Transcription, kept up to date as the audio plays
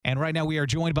And right now we are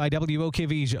joined by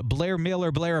WOKV's Blair Miller.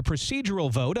 Blair, a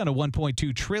procedural vote on a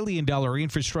 $1.2 trillion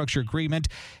infrastructure agreement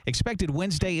expected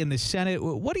Wednesday in the Senate.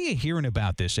 What are you hearing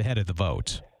about this ahead of the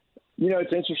vote?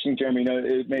 It's interesting, Jeremy.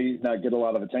 It may not get a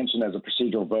lot of attention as a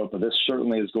procedural vote, but this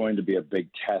certainly is going to be a big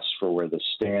test for where this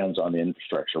stands on the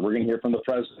infrastructure. We're going to hear from the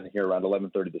president here around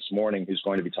 11:30 this morning, who's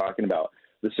going to be talking about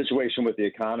the situation with the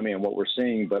economy and what we're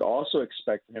seeing, but also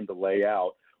expect him to lay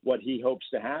out what he hopes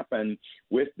to happen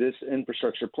with this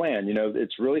infrastructure plan.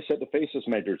 It's really set to face this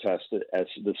major test as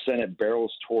the Senate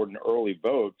barrels toward an early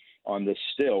vote on this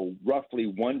still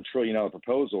roughly $1 trillion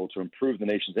proposal to improve the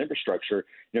nation's infrastructure.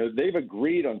 They've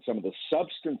agreed on some of the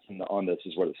substance on this,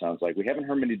 is what it sounds like. We haven't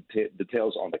heard many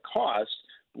details on the cost.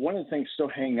 One of the things still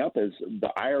hanging up is the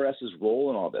IRS's role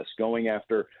in all this, going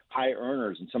after high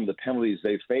earners and some of the penalties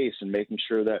they face and making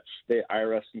sure that the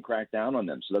IRS can crack down on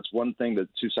them. So that's one thing that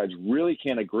two sides really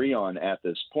can't agree on at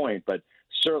this point, but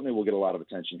certainly will get a lot of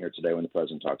attention here today when the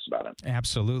president talks about it.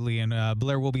 Absolutely. And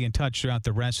Blair, will be in touch throughout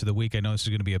the rest of the week. I know this is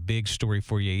going to be a big story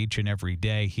for you each and every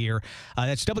day here.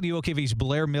 That's WOKV's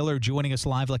Blair Miller joining us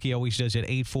live like he always does at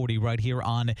 8:40 right here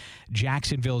on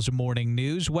Jacksonville's Morning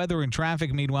News. Weather and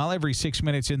traffic, meanwhile, every 6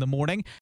 minutes in the morning.